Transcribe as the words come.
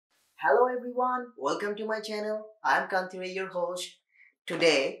Hello everyone, welcome to my channel. I'm Kantire, your host.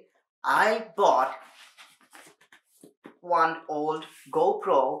 Today I bought one old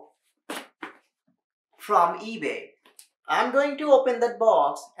GoPro from eBay. I'm going to open that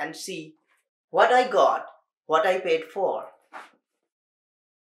box and see what I got, what I paid for.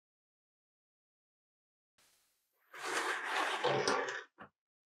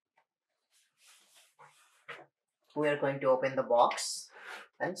 We are going to open the box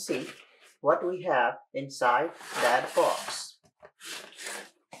and see what we have inside that box.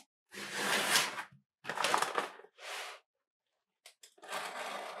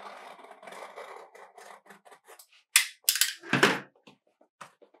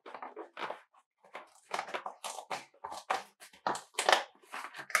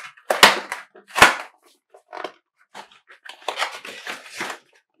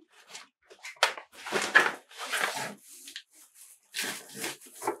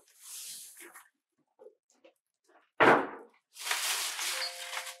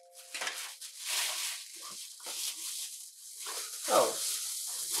 Oh,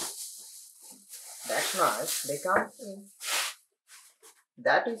 that's nice. They come in.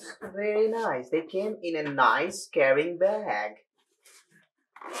 That is very nice. They came in a nice carrying bag.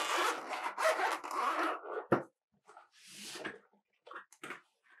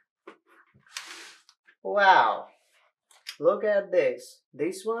 Wow, look at this.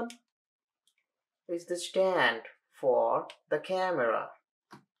 This one is the stand for the camera.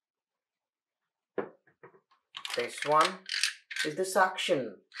 This one is the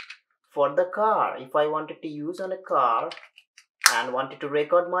suction for the car. If I wanted to use on a car and wanted to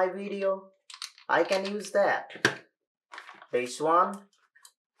record my video, I can use that. This one,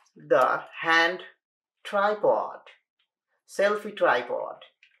 the hand tripod, selfie tripod.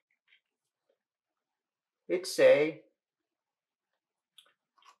 It's a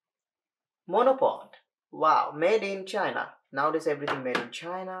monopod. Wow, made in China. Nowadays everything made in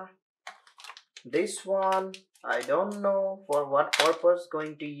China. This one, I don't know for what purpose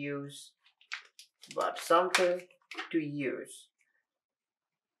going to use, but something to use.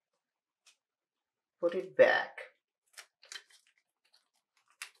 Put it back.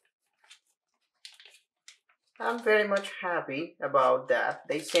 I'm very much happy about that.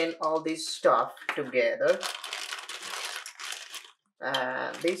 They sent all this stuff together.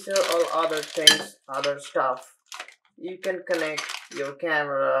 And these are all other things, other stuff. You can connect your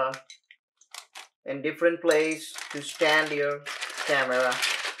camera in different place to stand your camera.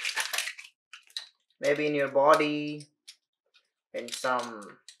 Maybe in your body, in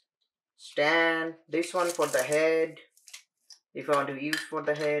some stand. This one for the head. If I want to use for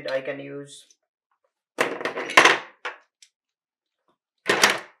the head, I can use.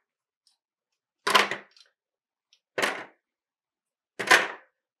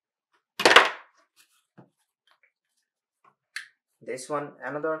 This one,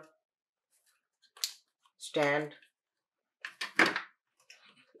 another stand.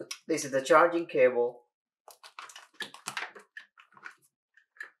 This is the charging cable.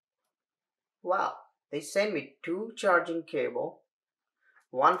 Wow, they sent me two charging cable.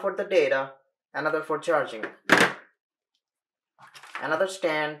 One for the data, another for charging. Another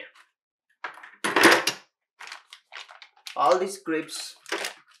stand. All these grips.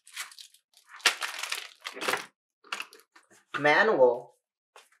 Manual.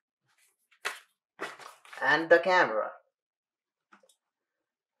 And the camera.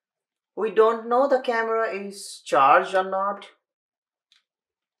 We don't know the camera is charged or not.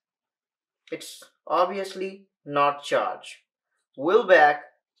 It's obviously not charged. We'll back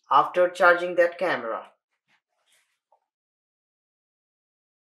after charging that camera.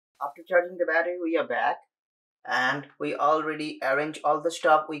 After charging the battery, we are back. And we already arranged all the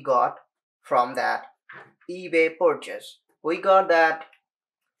stuff we got from that eBay purchase. We got that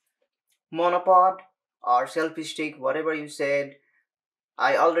monopod or selfie stick, whatever you said.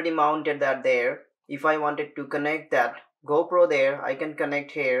 I already mounted that there. If I wanted to connect that GoPro there, I can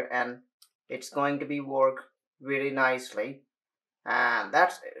connect here and it's going to be work very nicely. And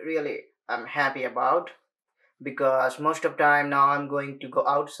that's really I'm happy about, because most of time now I'm going to go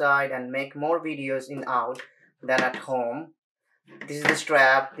outside and make more videos in out than at home. This is the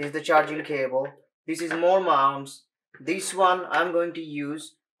strap, this is the charging cable, this is more mounts. This one I'm going to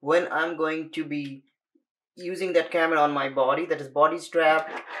use when I'm going to be using that camera on my body, that is body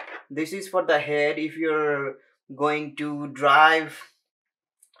strap. This is for the head if you're going to drive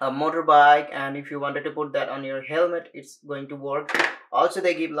a motorbike, and if you wanted to put that on your helmet, it's going to work. Also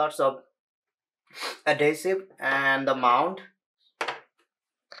they give lots of adhesive and the mount.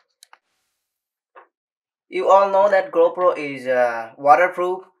 You all know that GoPro is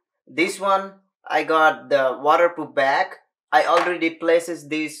waterproof. This one I got the waterproof bag. I already replaces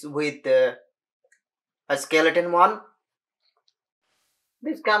this with a skeleton one.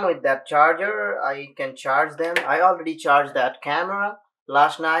 This come with that charger. I can charge them. I already charged that camera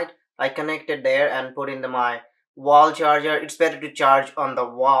last night. I connected there and put in my wall charger. It's better to charge on the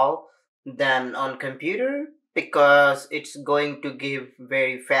wall than on computer because it's going to give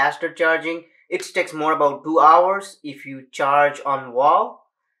very faster charging. It takes more about 2 hours if you charge on wall.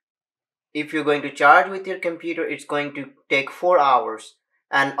 If you're going to charge with your computer, it's going to take 4 hours.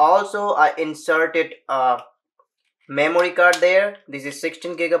 And also I inserted a memory card there. This is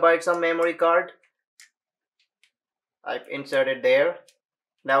 16 gigabytes of memory card. I've inserted there.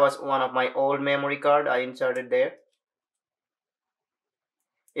 That was one of my old memory card I inserted there.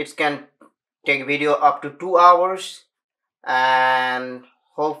 It can take video up to 2 hours, and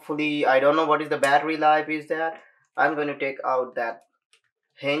hopefully I don't know what is the battery life is that. I'm going to take out that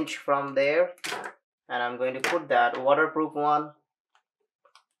hinge from there and I'm going to put that waterproof one.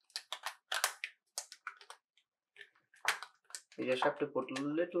 You just have to put a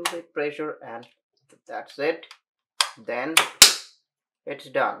little bit pressure and that's it. Then it's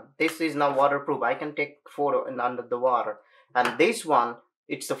done. This is now waterproof. I can take photo in under the water. And this one,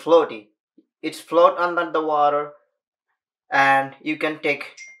 it's a floaty. It's float under the water and you can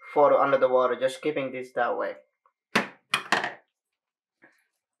take photo under the water, just keeping this that way.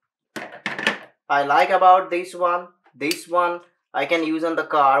 I like about this one I can use on the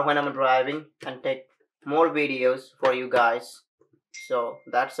car when I'm driving and take more videos for you guys. So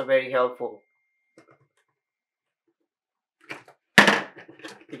that's a very helpful.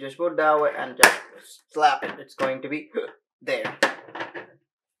 You just put that way and just slap it. It's going to be there.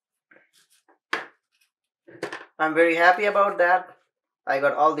 I'm very happy about that. I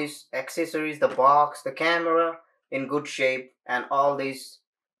got all these accessories, the box, the camera in good shape, and all this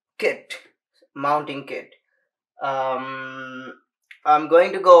kit, mounting kit. I'm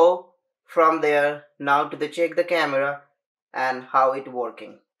going to go from there now to check the camera and how it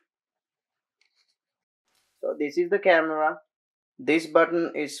working. So this is the camera. This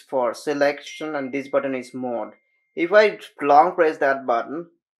button is for selection and this button is mode. If I long press that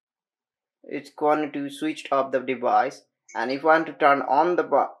button, it's going to switch off the device, and if I want to turn on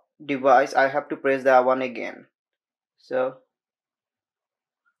the device I have to press that one again. So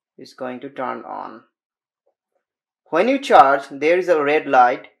it's going to turn on. When you charge, there is a red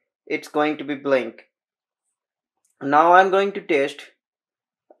light. It's going to be blink. Now I'm going to test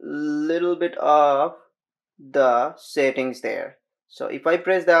little bit of the settings there. So if I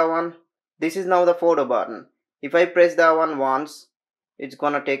press that one, this is now the photo button. If I press that one once, it's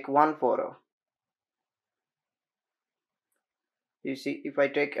gonna take one photo. You see, if I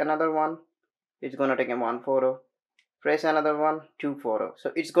take another one, it's gonna take one photo. Press another one, two photo.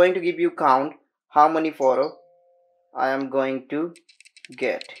 So it's going to give you count how many photo I am going to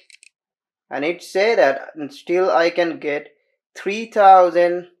get. And it say that still I can get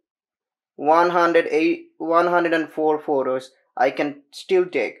 3,104 photos I can still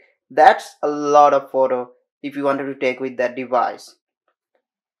take. That's a lot of photo if you wanted to take with that device.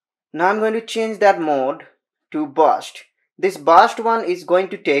 Now I'm going to change that mode to burst. This burst one is going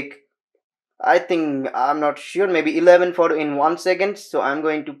to take, I think, I'm not sure, maybe 11 photo in 1 second. So I'm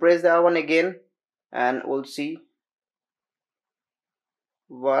going to press that one again and we'll see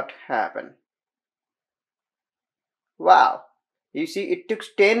what happened. Wow, you see it took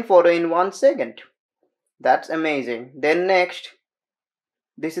 10 photo in 1 second. That's amazing. Then next,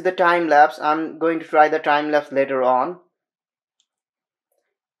 this is the time lapse. I'm going to try the time lapse later on.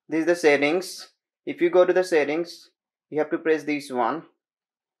 This is the settings. If you go to the settings, you have to press this one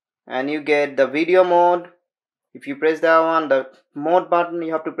and you get the video mode. If you press that one, the mode button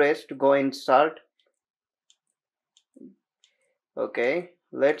you have to press to go insert. Okay,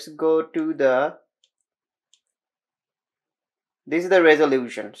 let's go to this is the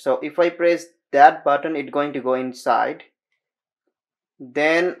resolution. So if I press that button, it's going to go inside.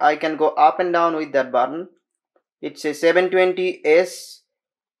 Then I can go up and down with that button. It's a 720s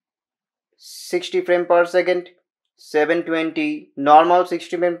 60 frame per second, 720 normal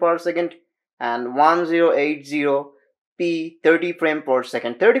 60 frame per second, and 1080p 30 frame per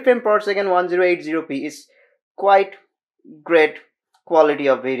second. 30 frame per second 1080p is quite great quality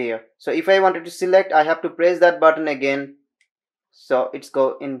of video. So if I wanted to select, I have to press that button again. So it's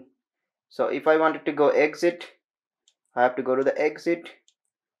go in. So if I wanted to go exit, I have to go to the exit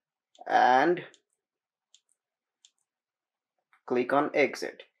and click on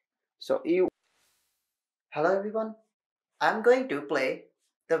exit. So hello everyone, I'm going to play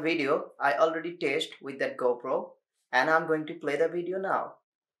the video I already tested with that GoPro and I'm going to play the video now.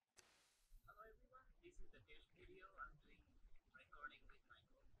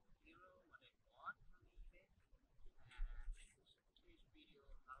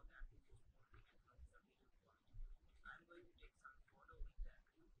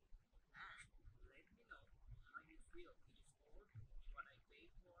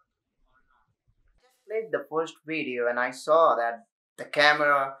 played the first video and I saw that the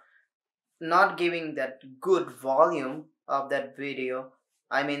camera not giving that good volume of that video.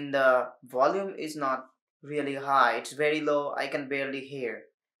 I mean, the volume is not really high, it's very low, I can barely hear.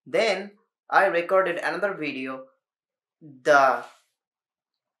 Then I recorded another video. The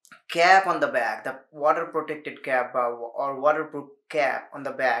cap on the back, the water protected cap, or waterproof cap on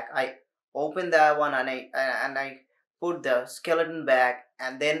the back, I opened that one and I put the skeleton back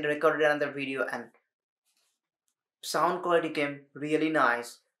and then recorded another video, and sound quality came really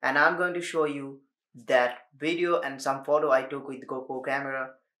nice. And I'm going to show you that video and some photo I took with GoPro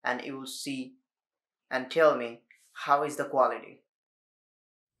camera, and you will see and tell me how is the quality.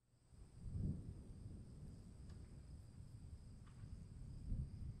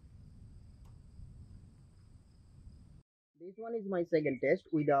 This one is my second test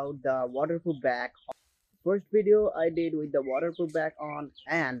without the waterproof back. First video I did with the waterproof back on,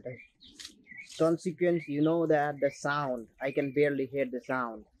 and consequence, you know that the sound, I can barely hear the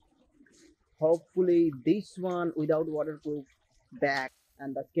sound. Hopefully this one without waterproof back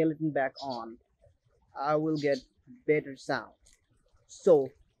and the skeleton back on, I will get better sound. So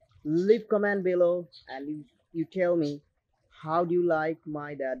leave comment below and you tell me how do you like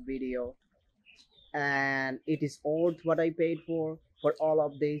my that video, and it is worth what I paid for all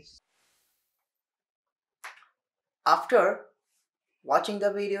of this. After watching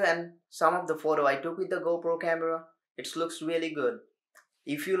the video and some of the photo I took with the GoPro camera, it looks really good.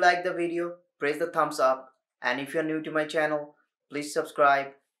 If you like the video, press the thumbs up, and if you're new to my channel, please subscribe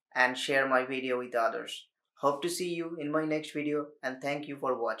and share my video with others. Hope to see you in my next video, and thank you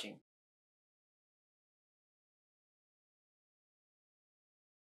for watching.